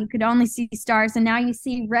sky. You could only see stars, and now you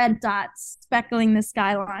see red dots speckling the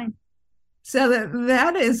skyline. So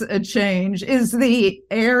that is a change. Is the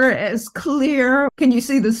air as clear? Can you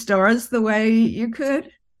see the stars the way you could?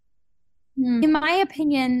 In my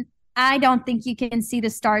opinion, I don't think you can see the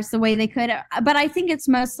stars the way they could, but I think it's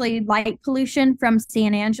mostly light pollution from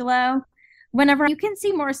San Angelo. Whenever you can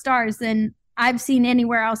see more stars than I've seen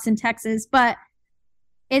anywhere else in Texas, but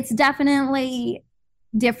it's definitely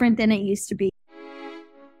different than it used to be.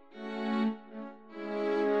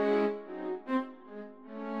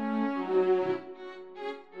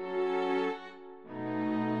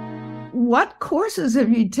 What courses have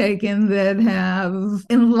you taken that have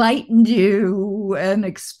enlightened you and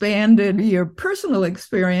expanded your personal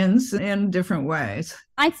experience in different ways?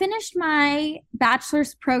 I finished my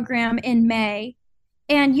bachelor's program in May,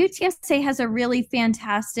 and UTSA has a really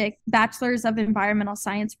fantastic Bachelor's of Environmental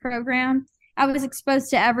Science program. I was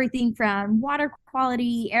exposed to everything from water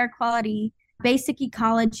quality, air quality, basic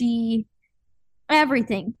ecology,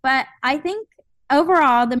 everything. But I think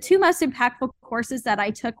overall, the 2 most impactful courses that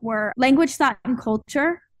I took were language, thought, and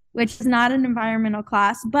culture, which is not an environmental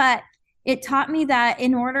class, but it taught me that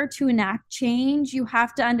in order to enact change, you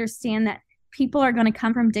have to understand that people are going to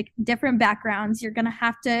come from different backgrounds. You're going to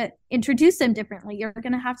have to introduce them differently. You're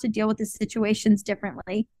going to have to deal with the situations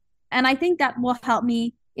differently. And I think that will help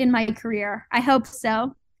me in my career. I hope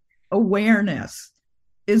so. Awareness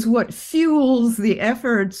is what fuels the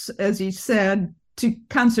efforts, as you said, to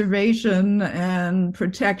conservation and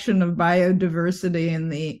protection of biodiversity in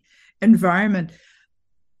the environment.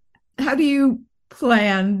 How do you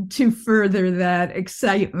plan to further that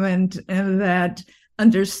excitement and that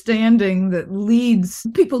understanding that leads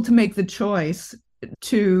people to make the choice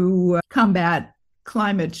to combat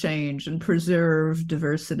climate change and preserve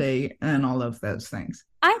diversity and all of those things?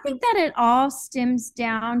 I think that it all stems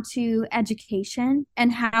down to education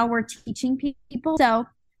and how we're teaching people. So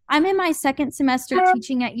I'm in my second semester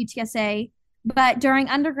teaching at UTSA, but during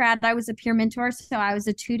undergrad, I was a peer mentor. So I was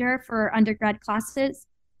a tutor for undergrad classes.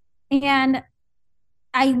 And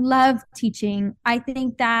I love teaching. I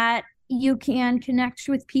think that you can connect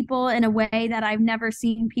with people in a way that I've never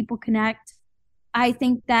seen people connect. I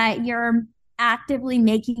think that you're actively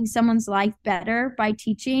making someone's life better by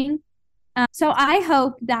teaching. So I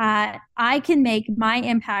hope that I can make my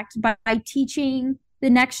impact by teaching the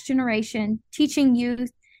next generation, teaching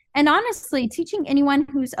youth, and honestly, teaching anyone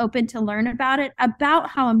who's open to learn about it, about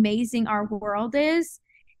how amazing our world is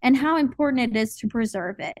and how important it is to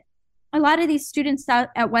preserve it. A lot of these students out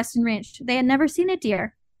at Weston Ranch, they had never seen a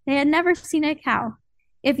deer. They had never seen a cow.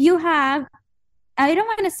 If you have, I don't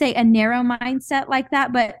want to say a narrow mindset like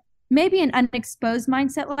that, but maybe an unexposed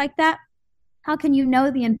mindset like that, how can you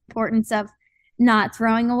know the importance of not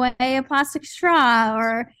throwing away a plastic straw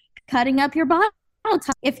or cutting up your bottle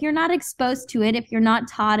top? If you're not exposed to it, if you're not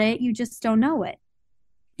taught it, you just don't know it.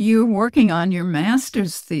 You're working on your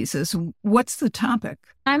master's thesis. What's the topic?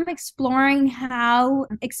 I'm exploring how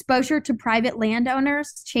exposure to private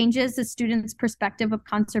landowners changes the student's perspective of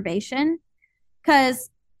conservation.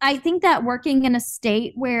 Because I think that working in a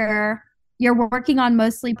state where you're working on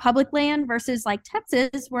mostly public land versus like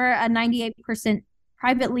Texas, where a 98%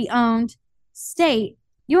 privately owned state,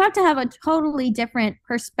 you have to have a totally different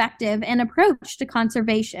perspective and approach to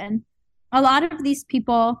conservation. A lot of these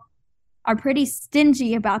people are pretty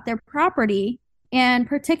stingy about their property and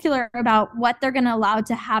particular about what they're going to allow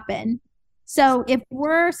to happen. So if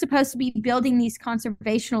we're supposed to be building these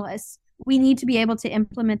conservationalists, we need to be able to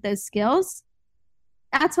implement those skills.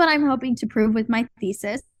 That's what I'm hoping to prove with my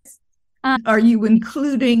thesis. Are you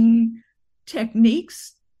including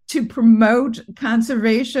techniques to promote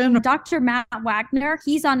conservation? Dr. Matt Wagner,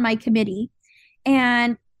 he's on my committee,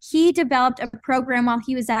 and he developed a program while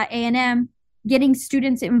he was at A&M, getting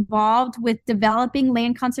students involved with developing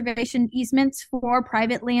land conservation easements for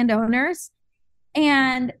private landowners.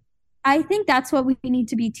 And I think that's what we need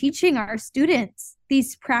to be teaching our students,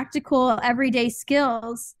 these practical everyday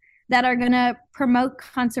skills that are going to promote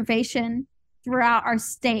conservation throughout our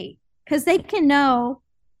state. Because they can know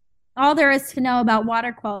all there is to know about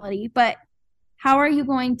water quality, but how are you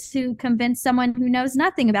going to convince someone who knows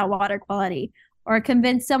nothing about water quality, or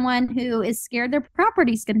convince someone who is scared their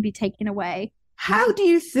property is going to be taken away? How do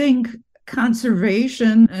you think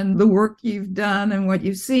conservation and the work you've done and what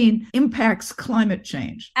you've seen impacts climate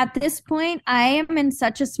change? At this point, I am in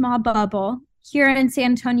such a small bubble. Here in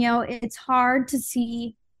San Antonio, it's hard to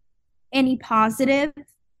see any positive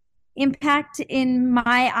impact in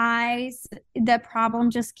my eyes. The problem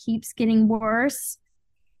just keeps getting worse.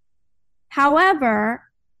 However,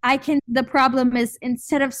 the problem is,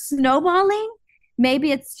 instead of snowballing,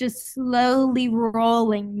 maybe it's just slowly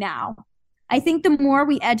rolling now. I think the more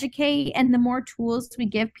we educate and the more tools we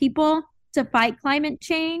give people to fight climate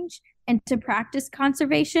change and to practice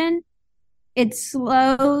conservation, it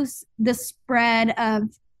slows the spread of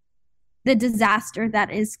the disaster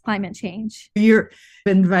that is climate change. You're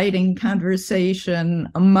inviting conversation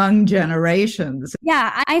among generations.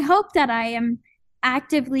 Yeah, I hope that I am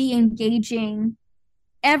actively engaging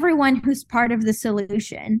everyone who's part of the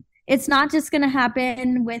solution. It's not just going to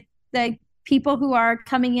happen with the people who are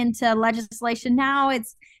coming into legislation now.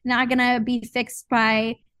 It's not going to be fixed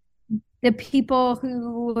by the people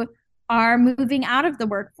who are moving out of the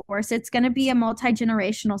workforce. It's going to be a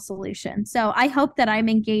multi-generational solution. So I hope that I'm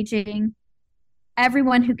engaging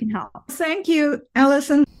everyone who can help. Thank you,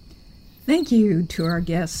 Alyson. Thank you to our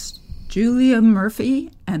guests, Julia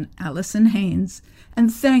Murphy and Alyson Haynes.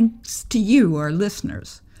 And thanks to you, our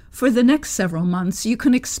listeners. For the next several months, you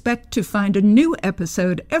can expect to find a new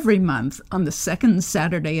episode every month on the second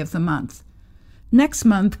Saturday of the month. Next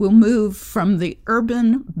month, we'll move from the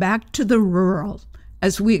urban back to the rural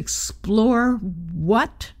as we explore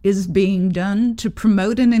what is being done to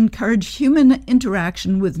promote and encourage human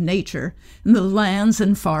interaction with nature in the lands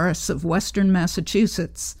and forests of Western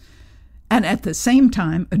Massachusetts, and at the same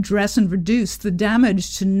time address and reduce the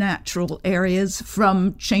damage to natural areas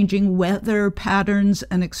from changing weather patterns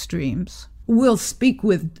and extremes. We'll speak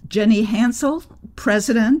with Jenny Hansel,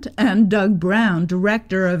 President, and Doug Brown,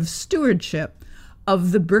 Director of Stewardship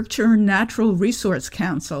of the Berkshire Natural Resource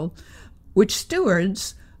Council, which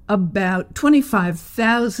stewards about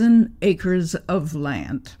 25,000 acres of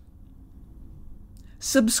land.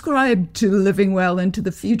 Subscribe to Living Well into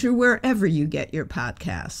the Future wherever you get your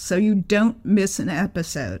podcasts so you don't miss an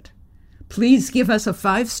episode. Please give us a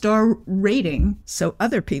 5-star rating so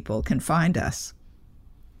other people can find us.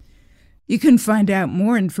 You can find out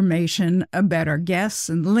more information about our guests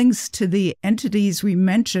and links to the entities we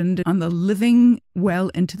mentioned on the Living Well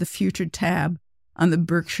into the Future tab on the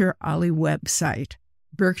Berkshire Ollie website,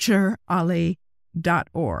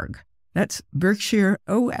 berkshireollie.org. That's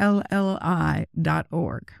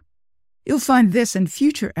berkshireolli.org. You'll find this and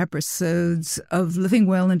future episodes of Living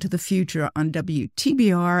Well into the Future on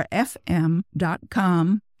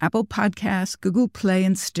WTBRFM.com, Apple Podcasts, Google Play,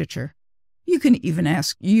 and Stitcher. You can even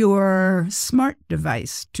ask your smart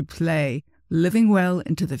device to play Living Well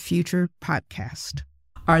into the Future podcast.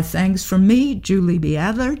 Our thanks from me, Julie B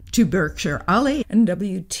Adler, to Berkshire Ollie and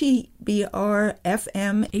WTBR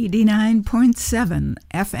FM 89.7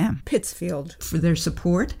 FM Pittsfield for their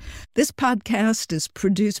support. This podcast is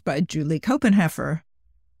produced by Julie Copenheffer.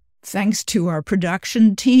 Thanks to our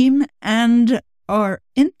production team and our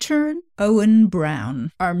intern, Owen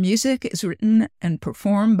Brown. Our music is written and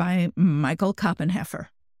performed by Michael Copenheffer.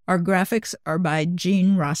 Our graphics are by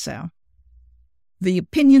Jean Rosso. The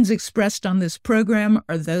opinions expressed on this program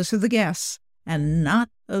are those of the guests and not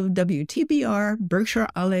of WTBR, Berkshire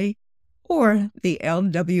Ollie, or the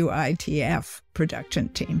LWITF production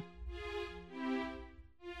team.